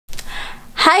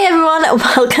Hi everyone,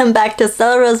 welcome back to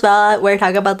Stella Rosebella, where I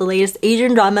talk about the latest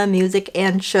Asian drama, music,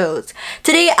 and shows.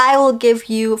 Today I will give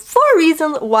you 4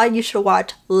 reasons why you should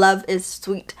watch Love is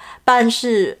Sweet, 半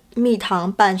是蜜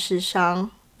糖半是傷,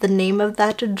 the name of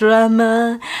that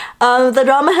drama. The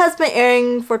drama has been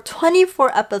airing for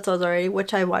 24 episodes already,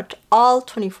 which I watched all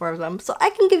 24 of them, so I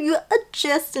can give you a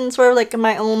gist and sort of like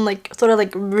my own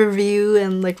review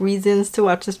and reasons to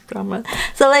watch this drama.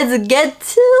 So let's get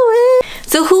to it.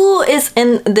 So who is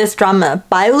in this drama?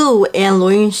 Bailu and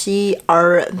Yunxi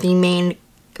are the main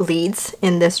leads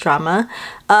in this drama.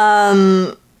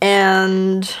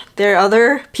 And there are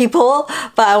other people,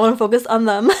 but I want to focus on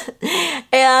them.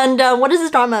 And what is this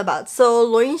drama about? So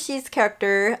Yunxi's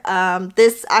character,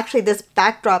 this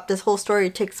backdrop, this whole story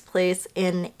takes place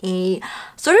in a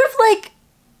sort of like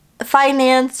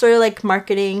finance, sort of like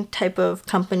marketing type of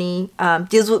company,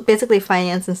 deals with basically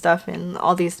finance and stuff and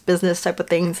all these business type of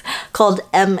things, called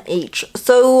MH.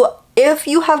 So if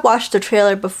you have watched the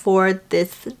trailer before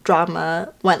this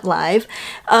drama went live,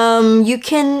 you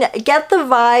can get the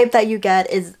vibe that you get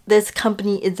is this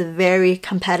company is very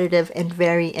competitive and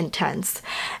very intense.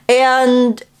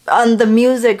 And the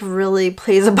music really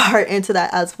plays a part into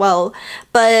that as well.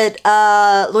 But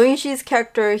Yunxi's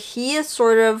character, he is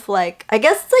sort of like, I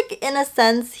guess like in a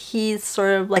sense, he's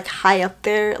sort of like high up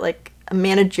there, like a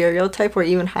managerial type or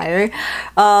even higher,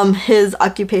 his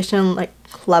occupation like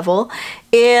level.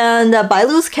 And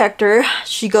Bailu's character,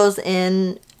 she goes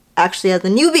in actually as a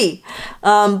newbie,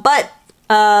 but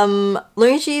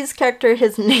Yunxi's character,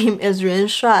 his name is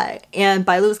Yunxi, and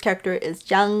Bailu's character is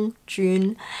Jiang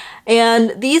Jun.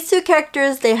 And these two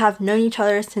characters, they have known each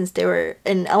other since they were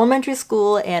in elementary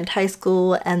school and high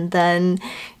school, and then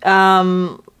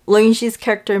Yunxi's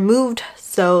character moved,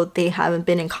 so they haven't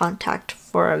been in contact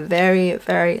for a very,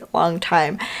 very long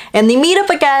time. And they meet up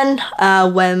again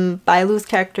when Bailu's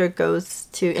character goes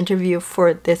to interview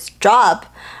for this job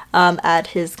at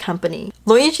his company.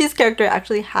 Yunxi's character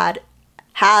actually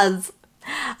has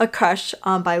a crush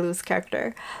on Bailu's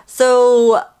character.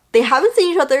 So they haven't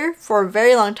seen each other for a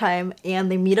very long time, and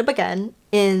they meet up again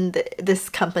in this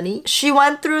company. She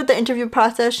went through the interview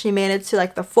process. She made it to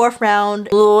like the 4th round.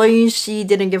 Yunxi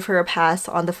didn't give her a pass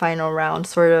on the final round,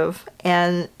 sort of.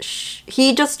 And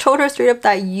he just told her straight up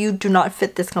that you do not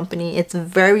fit this company. It's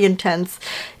very intense.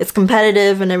 It's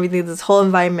competitive and everything. This whole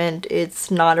environment, it's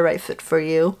not a right fit for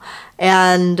you.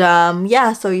 And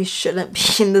yeah, so you shouldn't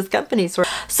be in this company. So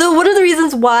one of the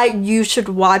reasons why you should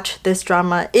watch this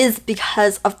drama is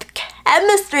because of the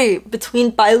chemistry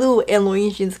between Bailu and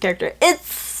Yunxi's character. It's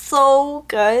so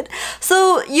good.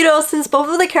 So, you know, since both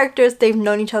of the characters, they've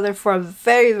known each other for a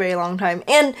very, very long time,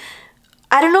 and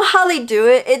I don't know how they do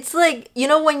it. It's like, you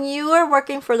know, when you are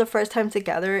working for the first time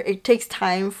together, it takes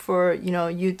time for, you know,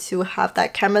 you to have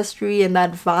that chemistry and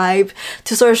that vibe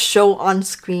to sort of show on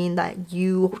screen that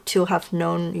you two have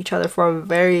known each other for a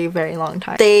very, very long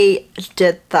time. They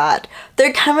did that.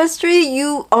 Their chemistry,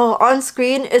 on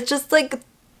screen, it's just like,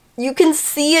 you can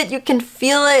see it, you can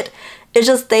feel it. It's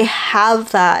just they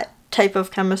have that type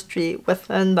of chemistry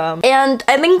within them. And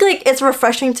I think like it's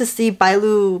refreshing to see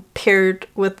Bailu paired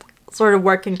with sort of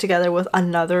working together with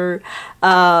another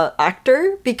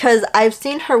actor, because I've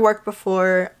seen her work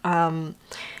before.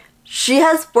 She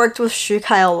has worked with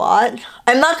Shukai a lot.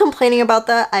 I'm not complaining about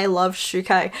that. I love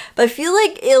Shukai, but I feel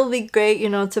like it'll be great, you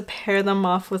know, to pair them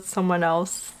off with someone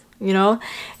else, you know.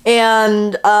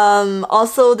 And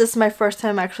also this is my first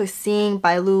time actually seeing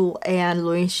Bailu and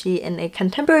Yunxi in a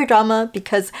contemporary drama,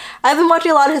 because I've been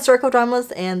watching a lot of historical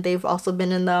dramas and they've also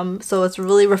been in them, so it's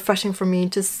really refreshing for me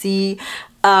to see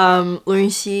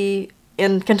Yunxi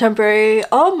in contemporary.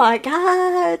 Oh my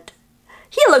god,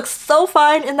 he looks so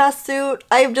fine in that suit.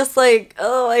 I'm just like,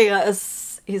 oh my god,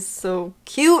 he's so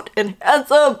cute and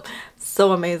handsome,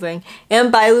 so amazing.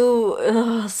 And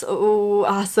Bailu, so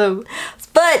awesome.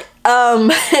 But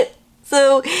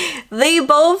so they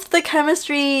both, the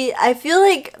chemistry, I feel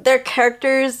like their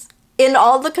characters in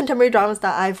all the contemporary dramas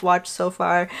that I've watched so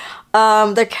far,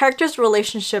 their characters'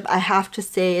 relationship, I have to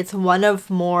say, it's one of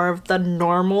more of the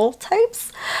normal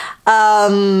types.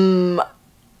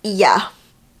 Yeah,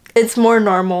 it's more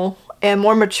normal and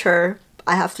more mature,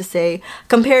 I have to say,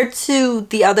 compared to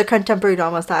the other contemporary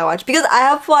dramas that I watch, because I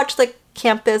have watched like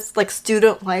campus, like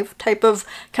student life type of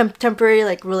contemporary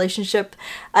like relationship.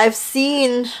 I've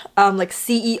seen like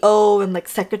CEO and like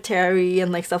secretary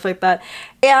and like stuff like that.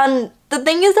 And the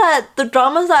thing is that the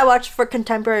dramas that I watch for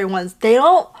contemporary ones, they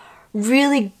don't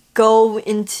really go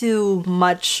into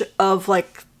much of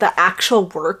like the actual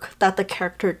work that the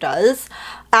character does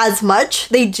as much.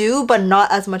 They do, but not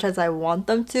as much as I want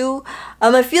them to.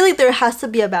 I feel like there has to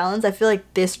be a balance. I feel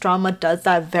like this drama does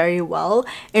that very well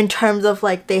in terms of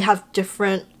like they have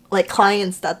different like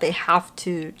clients that they have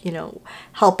to, you know,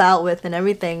 help out with and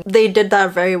everything. They did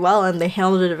that very well and they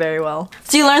handled it very well.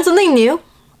 So you learn something new,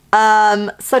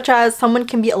 such as someone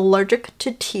can be allergic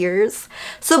to tears.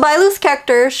 So Bailu's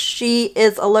character, she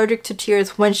is allergic to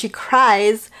tears. When she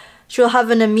cries, she'll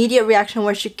have an immediate reaction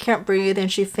where she can't breathe and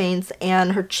she faints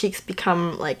and her cheeks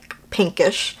become like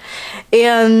pinkish.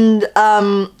 And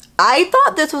I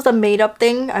thought this was a made-up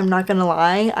thing, I'm not gonna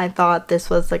lie. I thought this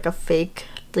was like a fake,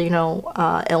 you know,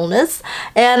 illness,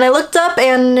 and I looked up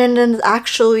and it's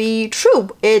actually true.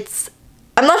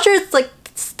 I'm not sure it's like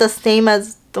the same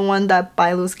as the one that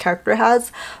Bailu's character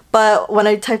has, but when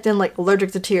I typed in like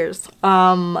allergic to tears,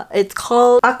 it's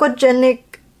called aquagenic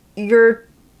urticaria.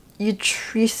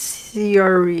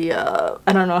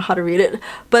 I don't know how to read it,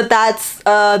 but that's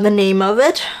the name of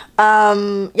it.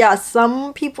 Yeah,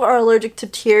 some people are allergic to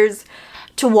tears,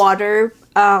 to water.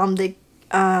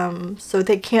 So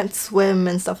they can't swim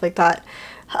and stuff like that.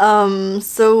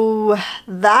 So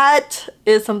that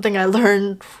is something I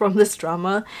learned from this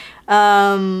drama.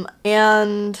 And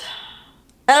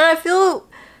I feel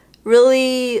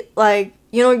really like,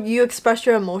 you know, you express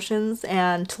your emotions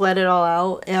and to let it all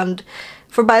out. And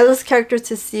for Bailu's character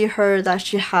to see her that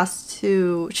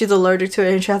she's allergic to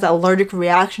it and she has an allergic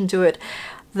reaction to it,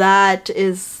 that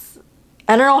is,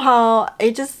 I don't know how,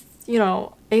 I just, you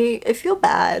know, I feel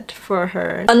bad for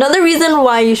her. Another reason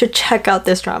why you should check out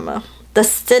this drama, the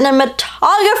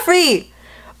cinematography.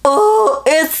 Oh,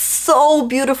 it's so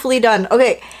beautifully done.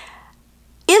 Okay,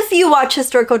 if you watch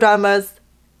historical dramas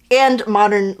and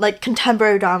modern, like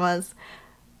contemporary dramas,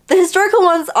 the historical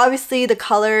ones, obviously the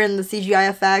color and the CGI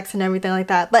effects and everything like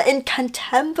that, but in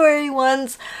contemporary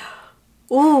ones,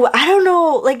 ooh, I don't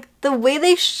know, like the way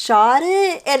they shot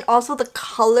it and also the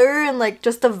color and like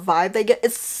just the vibe they get,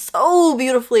 it's so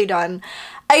beautifully done.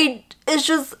 It's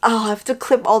just, oh, I have to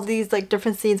clip all these like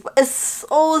different scenes, but it's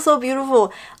so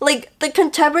beautiful. Like the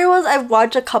contemporary ones, I've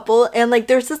watched a couple and like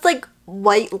there's this like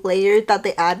white layer that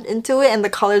they add into it and the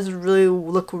colors really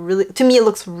look really, to me it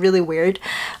looks really weird.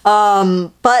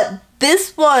 But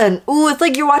this one, ooh, it's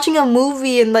like you're watching a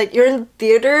movie and like you're in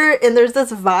theater and there's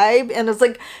this vibe and it's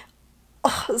like,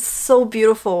 oh, it's so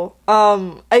beautiful.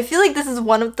 I feel like this is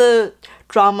one of the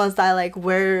dramas that I like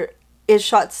where it's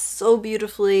shot so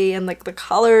beautifully and like the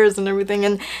colors and everything,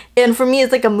 and for me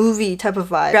it's like a movie type of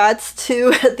vibe. Congrats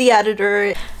to the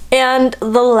editor. And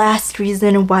the last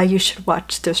reason why you should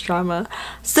watch this drama.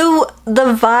 So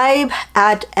the vibe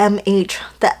at MH,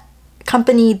 the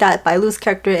company that Bailu's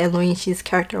character and Yunxi's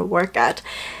character work at,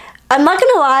 I'm not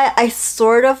gonna lie, I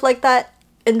sort of like that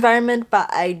environment, but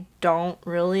I don't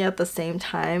really at the same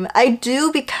time. I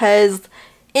do because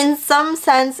in some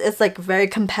sense it's like very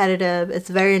competitive, it's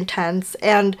very intense,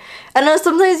 and I know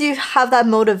sometimes you have that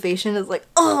motivation, it's like,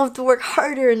 oh, I have to work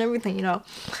harder and everything, you know.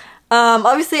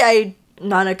 Obviously I'm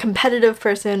not a competitive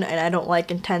person and I don't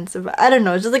like intensive, I don't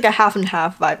know, it's just like a half and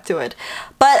half vibe to it.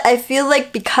 But I feel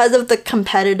like because of the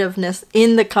competitiveness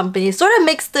in the company, it sort of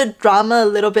makes the drama a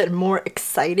little bit more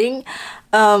exciting.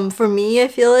 For me, I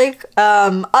feel like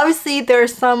obviously there are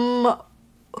some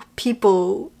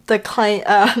people, the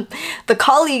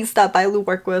colleagues that Bailu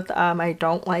work with, I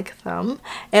don't like them,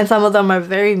 and some of them are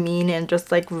very mean and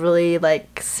just like really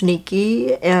like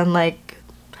sneaky and like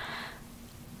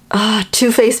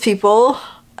two-faced people.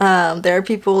 There are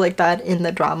people like that in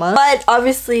the drama, but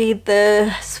obviously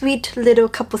the sweet little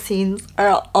couple scenes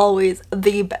are always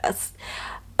the best.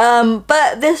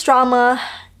 But this drama,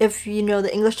 if you know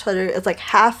the English letter, is like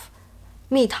half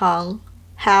蜜糖,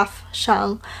 half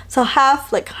shang. So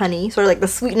half like honey, sort of like the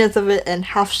sweetness of it, and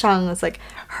half shang is like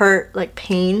hurt, like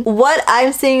pain. What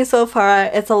I'm seeing so far,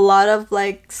 it's a lot of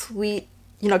like sweet,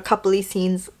 you know, coupley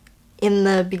scenes in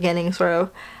the beginning, sort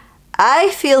of. I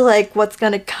feel like what's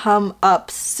gonna come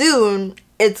up soon,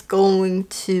 it's going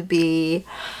to be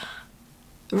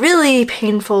really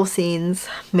painful scenes,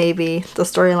 maybe, the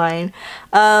storyline,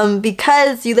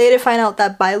 because you later find out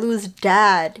that Bailu's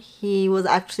dad, he was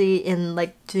actually in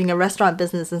like doing a restaurant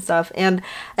business and stuff, and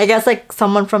I guess like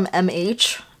someone from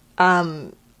MH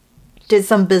did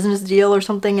some business deal or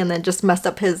something and then just messed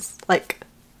up his like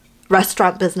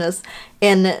restaurant business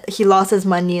and he lost his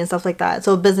money and stuff like that,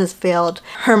 so business failed.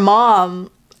 Her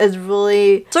mom is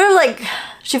really sort of like,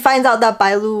 she finds out that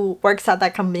Bailu works at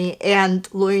that company and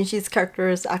Yunxi's character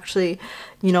is actually,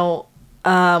 you know,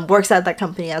 works at that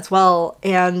company as well,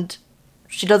 and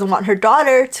she doesn't want her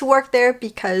daughter to work there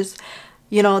because,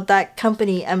 you know, that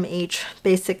company MH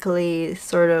basically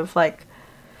sort of like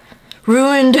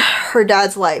ruined her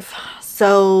dad's life.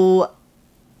 So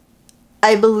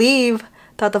I believe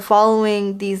that the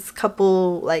following these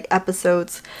couple like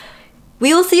episodes,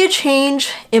 we will see a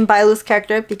change in Bailu's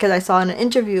character, because I saw in an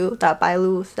interview that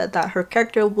Bailu said that her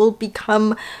character will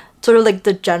become sort of like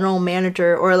the general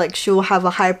manager, or like she will have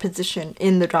a higher position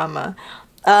in the drama.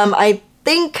 I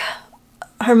think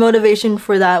her motivation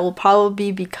for that will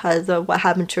probably be because of what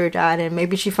happened to her dad, and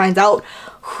maybe she finds out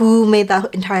who made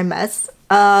that entire mess.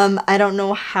 I don't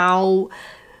know how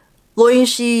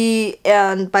Yunxi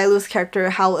and Bailu's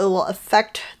character, how it will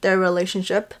affect their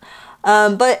relationship.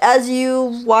 But as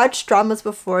you watch dramas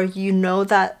before, you know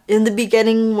that in the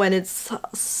beginning, when it's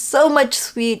so much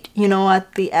sweet, you know,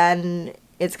 at the end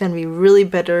it's gonna be really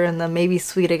bitter and then maybe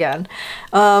sweet again.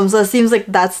 So it seems like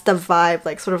that's the vibe,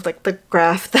 like sort of like the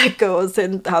graph that goes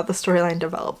in how the storyline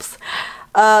develops.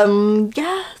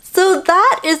 Yeah, so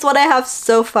that is what I have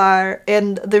so far,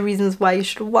 and the reasons why you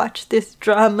should watch this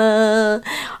drama.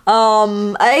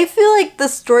 I feel like the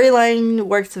storyline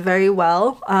works very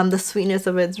well. The sweetness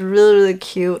of it's really, really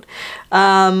cute.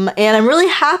 And I'm really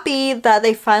happy that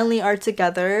they finally are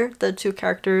together, the two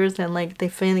characters, and like they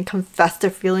finally confess their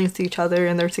feelings to each other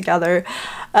and they're together.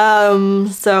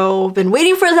 So I've been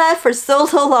waiting for that for so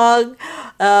long.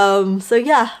 So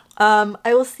yeah,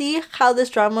 I will see how this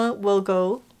drama will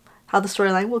go, how the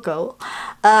storyline will go.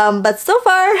 But so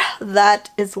far, that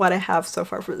is what I have so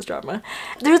far for this drama.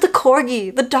 There's a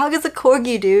corgi. The dog is a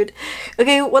corgi, dude.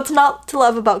 Okay, what's not to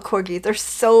love about corgis? They're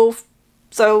so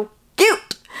cute.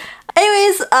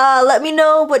 Anyways, let me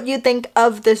know what you think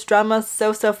of this drama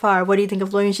so far. What do you think of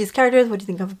Yunxi's characters? What do you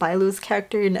think of Bailu's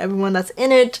character and everyone that's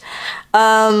in it?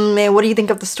 And what do you think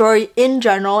of the story in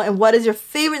general? And what is your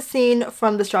favorite scene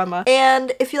from this drama?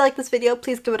 And if you like this video,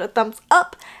 please give it a thumbs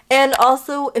up. And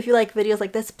also, if you like videos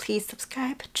like this, please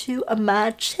subscribe to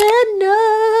my channel.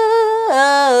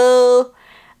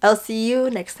 I'll see you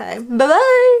next time. Bye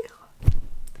bye!